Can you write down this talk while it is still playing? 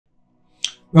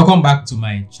Welcome back to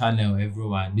my channel,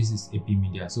 everyone. This is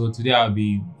ApMedia. So today I'll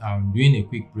be doing a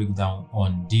quick breakdown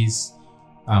on this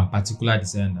particular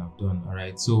design I've done. All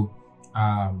right. So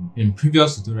in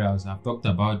previous tutorials, I've talked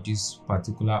about this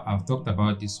particular. I've talked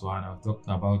about this one. I've talked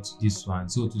about this one.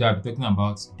 So today I'll be talking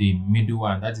about the middle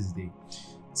one. That is the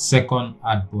second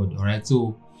artboard. All right.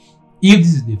 So if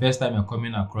this is the first time you're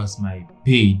coming across my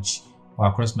page or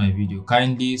across my video,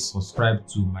 kindly subscribe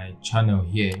to my channel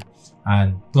here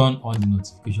and turn on the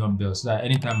notification bell so that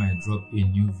anytime I drop a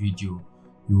new video,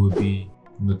 you will be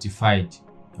notified.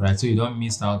 Right, so you don't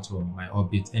miss out on my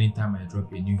updates anytime I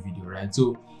drop a new video. Right,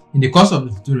 so in the course of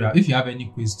the tutorial, if you have any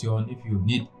question, if you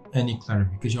need any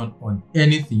clarification on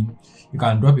anything, you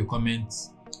can drop a comment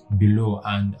below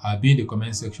and I'll be in the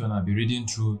comment section. I'll be reading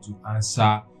through to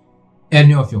answer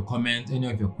any of your comments, any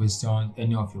of your questions,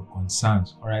 any of your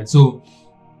concerns. All right, so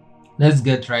let's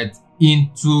get right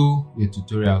into the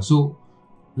tutorial. So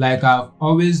like I've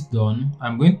always done,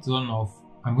 I'm going to turn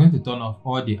off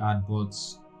all the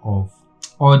artboards of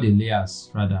all the layers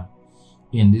rather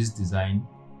in this design.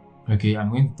 Okay,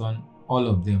 I'm going to turn all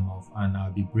of them off and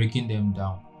I'll be breaking them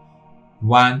down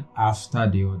one after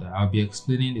the other. I'll be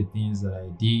explaining the things that I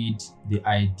did, the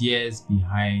ideas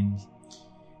behind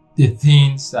the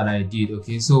things that I did.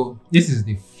 Okay, so this is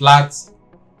the flat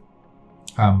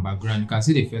background. You can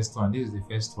see the first one. This is the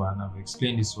first one. I've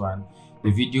explained this one.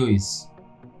 The video is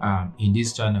in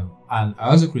this channel, and I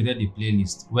also created the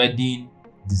playlist wedding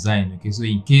design. Okay, so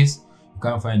in case you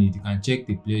can't find it, you can check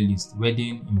the playlist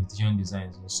wedding invitation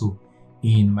designs also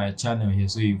in my channel here.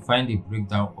 So you find a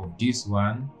breakdown of this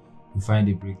one, you find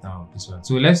a breakdown of this one.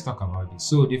 So let's talk about this.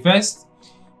 So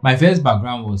my first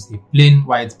background was a plain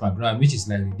white background, which is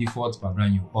like the default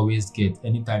background you always get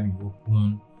anytime you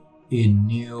open a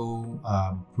new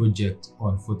project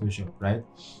on Photoshop, right?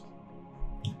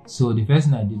 So the first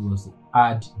thing I did was to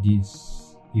add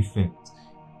this effect.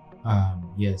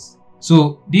 Yes,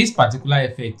 so this particular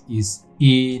effect is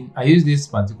I use this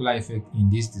particular effect in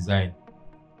this design.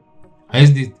 I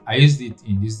used it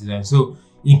in this design. So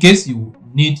in case you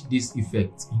need this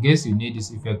effect,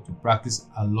 to practice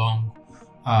along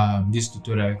this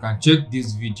tutorial, you can check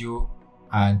this video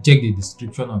and check the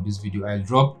description of this video. I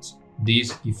dropped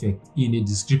this effect in the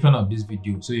description of this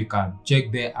video, so you can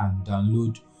check there and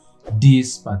download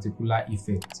this particular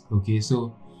effect. Okay,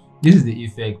 so this is the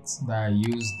effect that I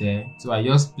used there. So I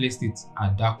just placed it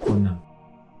at that corner.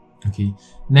 Okay,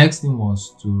 next thing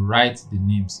was to write the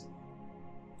names,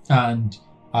 and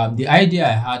the idea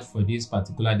I had for this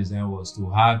particular design was to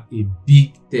have a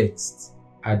big text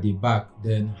at the back,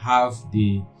 then have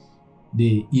the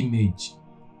image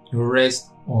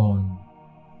rest on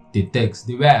the text.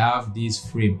 The way I have this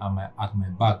frame at my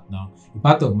back now, a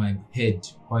part of my head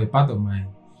or a part of my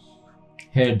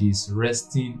head is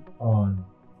resting on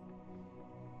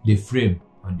the frame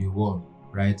on the wall,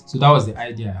 right? So that was the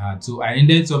idea I had. So I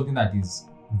needed something that is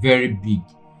very big.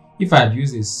 If I had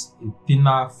used a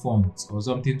thinner font or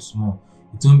something small,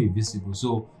 it won't be visible.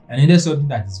 So I needed something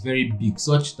that is very big,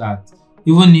 such that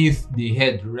even if the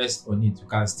head rests on it, you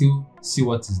can still see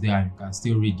what is there and you can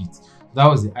still read it. So that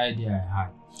was the idea I had.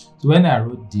 So when I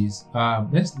wrote this,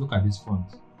 let's look at this font.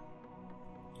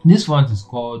 This font is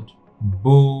called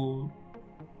Bold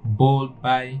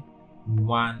by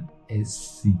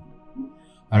 1SC.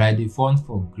 All right, the font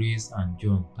for Grace and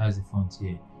John, that's the font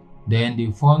here. Then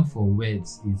the font for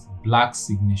words is Black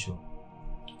Signature.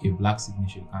 Okay, Black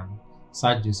Signature. You can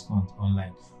search this font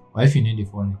online. Or if you need the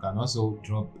font, you can also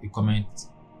drop a comment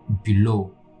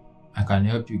below. I can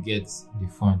help you get the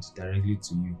font directly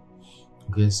to you.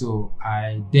 Okay, so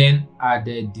I then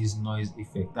added this noise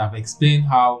effect. I've explained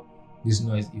how this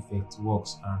noise effect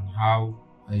works and how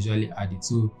I usually add it.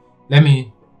 So let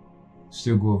me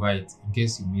still go over it in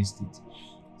case you missed it.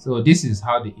 So this is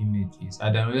how the image is. I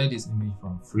downloaded this image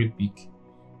from FreePic.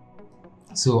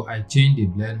 So I changed the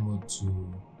blend mode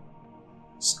to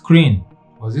screen.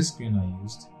 Was this screen I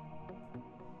used?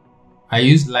 I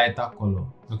used lighter color.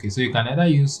 Okay, so you can either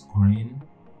use screen,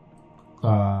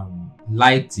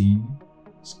 lighting,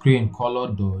 screen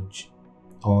color dodge,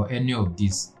 or any of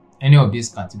this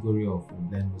category of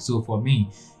blend. So for me,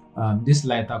 this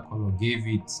lighter color gave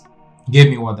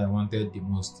me what I wanted the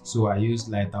most. So I used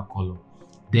lighter color.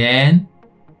 Then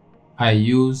I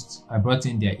brought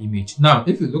in their image. Now,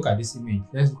 if you look at this image,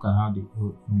 let's look at how the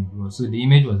image was. So the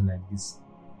image was like this.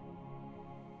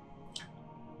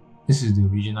 This is the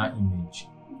original image,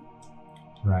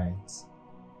 right?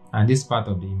 And this part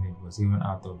of the image was even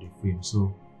out of the frame.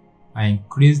 So I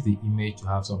increased the image to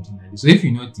have something like this. So if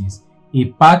you notice, a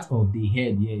part of the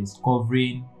head here is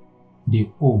covering the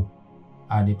O,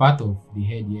 and the part of the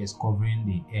head here is covering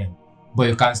the N. But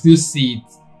you can still see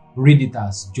it read it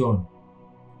as John.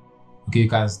 Okay, you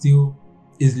can still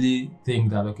easily think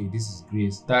that, okay, this is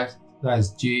Grace, that's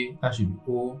J, that should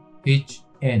be O, H,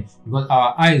 N, because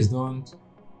our eyes don't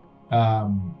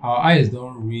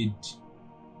read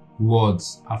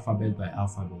words alphabet by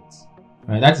alphabet.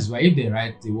 Right? That is why if they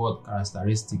write the word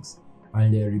characteristics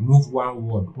and they remove one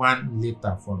word, one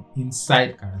letter from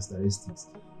inside characteristics,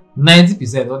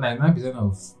 90% or 99%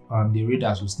 of the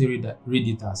readers will still read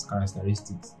it as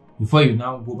characteristics before you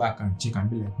now go back and check and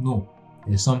be like, no,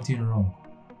 there's something wrong.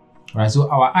 Right? So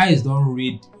our eyes don't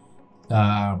read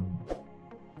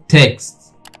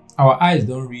text. Our eyes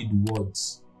don't read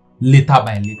words letter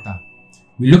by letter.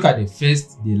 We look at the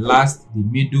first, the last, the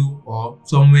middle, or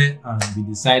somewhere, and we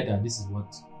decide that this is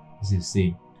what this is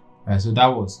saying. Right? So that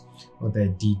was what I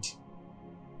did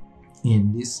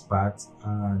in this part,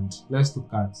 and let's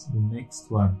look at the next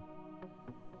one.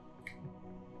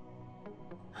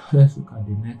 Let's look at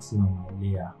the next one on my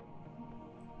layer.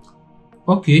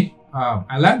 Okay,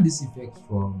 I learned this effect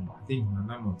from, I think,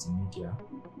 ApMedia.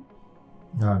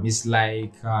 It's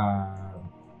like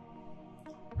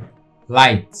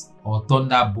light or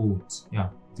thunderbolt. Yeah,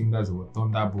 I think that's the word,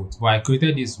 thunderbolt. But I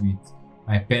created this with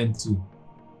my pen tool.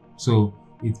 So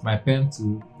with my pen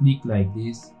tool, click like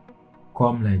this,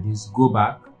 come like this, go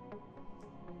back,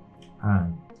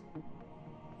 and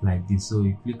like this. So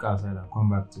you click outside and come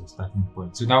back to the starting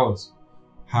point. So that was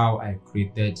how I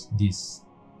created this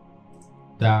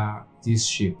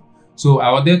shape. So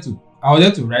I wanted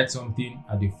to write something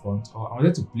at the front, or I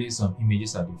wanted to place some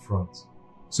images at the front.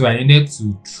 So I needed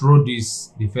to throw the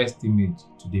first image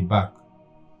to the back.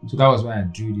 So that was why I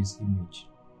drew this image.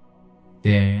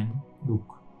 Then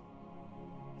look,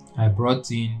 I brought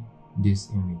in this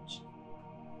image.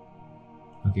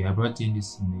 Okay, I brought in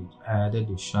this image. I added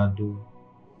the shadow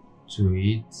to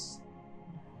it.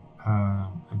 I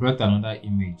brought another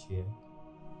image here.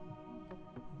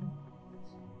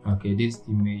 Okay, this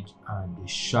image and the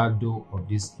shadow of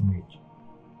this image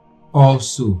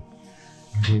also.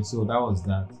 Okay, so that was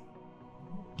that.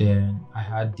 Then I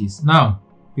had this. Now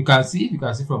you can see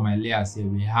from my layers here,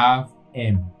 we have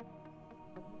M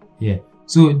here.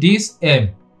 So this M,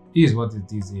 this is what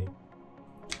it is here.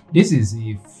 This is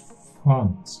a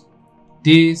font.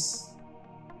 This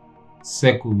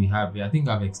circle we have here, I think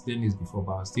I've explained this before,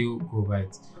 but I'll still go over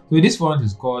it. So this font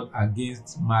is called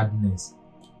Against Madness.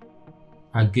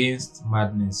 Against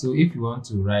Madness. So if you want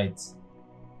to write,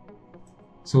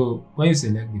 so when you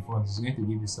select the font, it's going to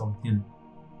give you something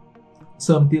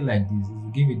like this. It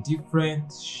will give you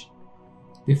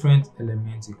different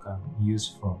elements you can use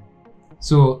from.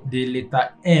 So the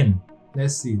letter M,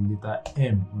 let's see, letter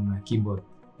M on my keyboard.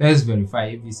 Let's verify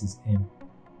if this is M.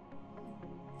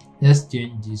 Let's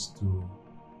change this to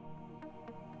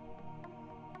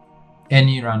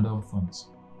any random font.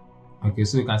 Okay,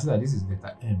 so you can see that this is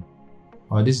letter M,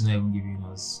 or this is not even giving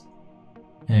us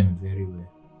M very well.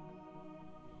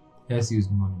 Let's use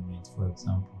monument, for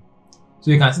example.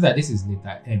 So you can see that this is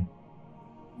letter M,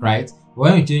 right?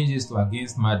 When we change this to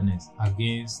Against Madness,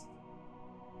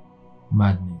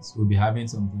 we'll be having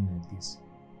something like this.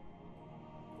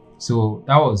 So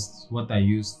that was what I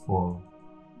used for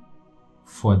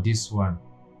this one.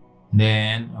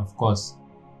 Then, of course,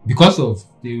 because of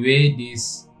the way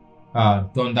this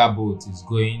thunderbolt is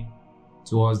going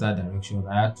towards that direction,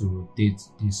 I had to rotate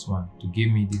this one to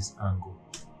give me this angle.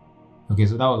 Okay,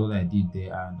 so that was what I did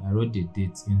there, and I wrote the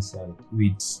date inside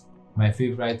with my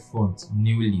favorite font,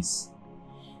 Newlis.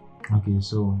 Okay,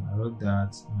 so I wrote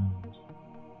that, and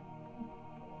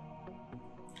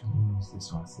let me use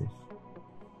this one safe.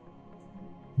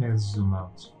 Let's zoom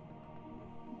out.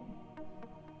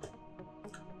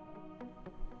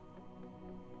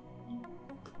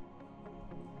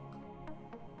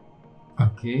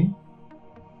 Okay,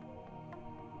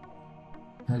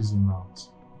 let's zoom out.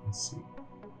 Let's see.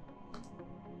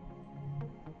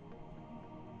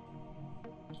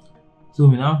 So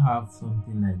we now have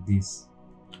something like this.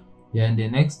 Yeah, and the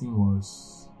next thing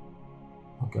was,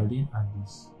 okay, I didn't add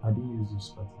this. I didn't use this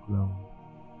particular one.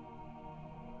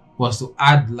 Was to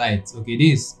add light. Okay,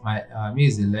 this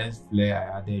is the lens flare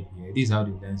I added here. This is how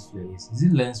the lens flare is. Is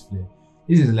it lens flare?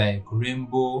 This is like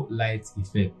rainbow light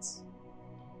effect.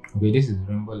 Okay, this is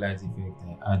rainbow light effect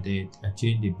I added. I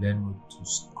changed the blend mode to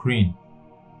screen.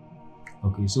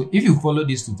 Okay, so if you follow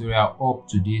this tutorial up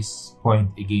to this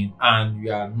point again and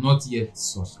you are not yet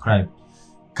subscribed,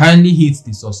 kindly hit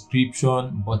the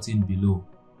subscription button below.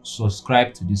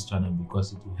 Subscribe to this channel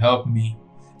because it will help me,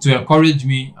 to encourage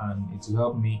me, and it will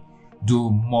help me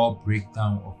do more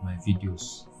breakdown of my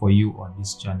videos for you on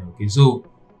this channel. Okay, so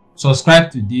subscribe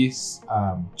to this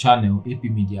channel,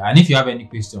 ApMedia. And if you have any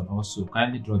question, also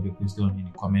kindly drop your question in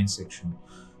the comment section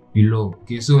below.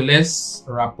 Okay, so let's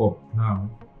wrap up now.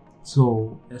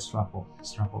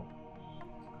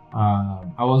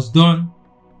 I was done.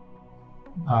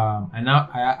 And now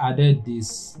I added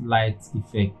this light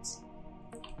effect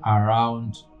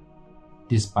around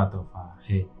this part of her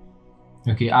head.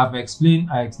 Okay, I explained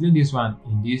this one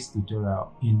in this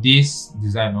tutorial, in this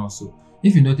design also.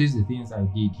 If you notice the things I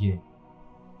did here,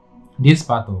 this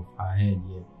part of her head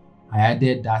here, I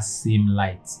added that same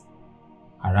light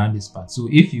around this part. So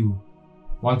if you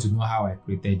want to know how I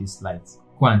created this light,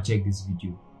 go and check this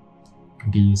video.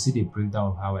 Okay, you see the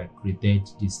breakdown of how I created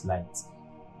this light.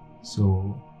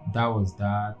 So that was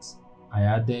that. I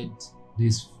added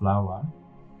this flower.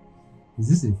 Is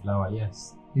this a flower?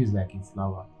 Yes, this is like a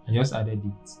flower. I just added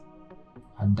it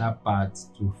at that part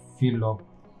to fill up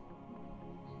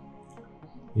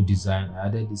the design. I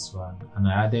added this one, and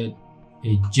I added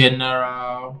a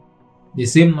general, the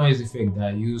same noise effect that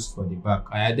I used for the back.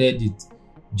 I added it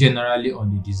generally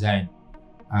on the design,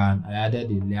 and I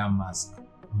added a layer mask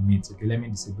on it. Okay, let me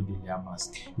disable the layer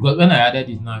mask, because when I added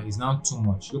it now, it's now too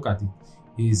much. Look at it,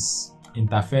 it's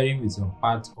interfering with some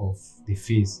part of the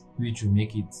face, which will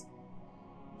make it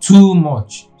too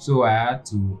much. So I had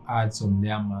to add some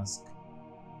layer mask,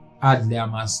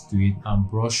 to it, and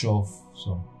brush off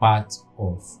some part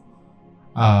of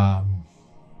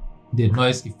the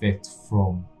noise effect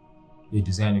from the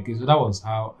design. Okay, so that was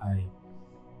how I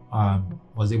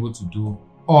was able to do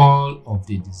all of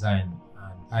the design,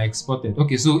 and I exported.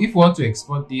 Okay, so if you want to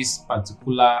export this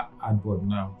particular artboard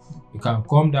now, you can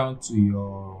come down to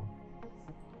your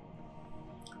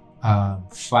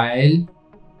file,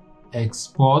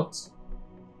 export,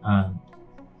 and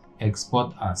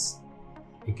export as.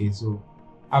 Okay, so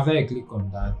after you click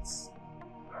on that,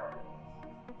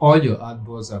 all your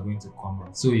artboards are going to come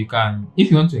out. So you can, if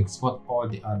you want to export all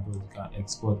the artboards, you can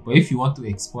export. But if you want to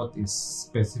export a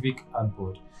specific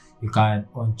artboard, you can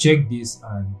uncheck this,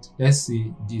 and let's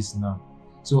say this now.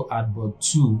 So artboard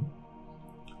 2,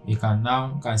 you can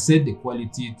now set the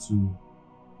quality to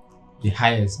the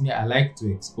highest. Me, I like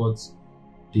to export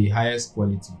the highest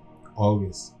quality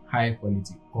always, high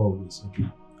quality always. Okay,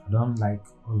 I don't like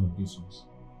all of these ones,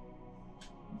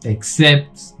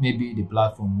 except maybe the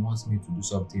platform wants me to do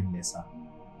something lesser.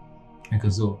 Okay,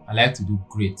 so I like to do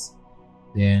great,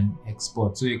 then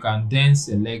export. So you can then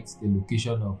select the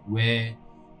location of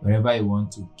wherever you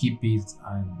want to keep it,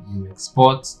 and you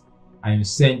export and you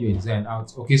send your design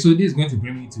out. Okay, so this is going to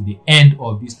bring me to the end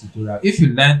of this tutorial. If you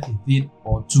learned a thing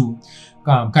or two,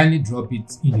 kindly drop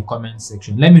it in the comment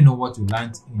section. Let me know what you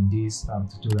learned in this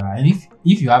tutorial, and if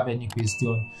you have any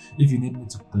question, if you need me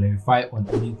to clarify on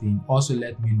anything, also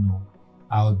let me know.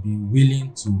 I'll be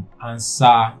willing to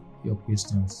answer your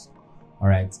questions, all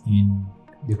right, in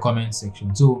the comment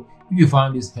section. So if you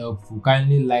found this helpful,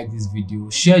 kindly like this video,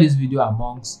 share this video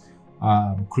amongst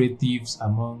creatives,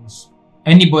 amongst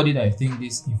anybody that I think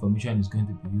this information is going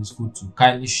to be useful to.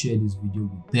 Kindly share this video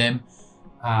with them,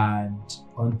 and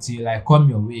until I come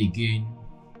your way again,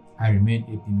 I remain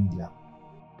ApMedia.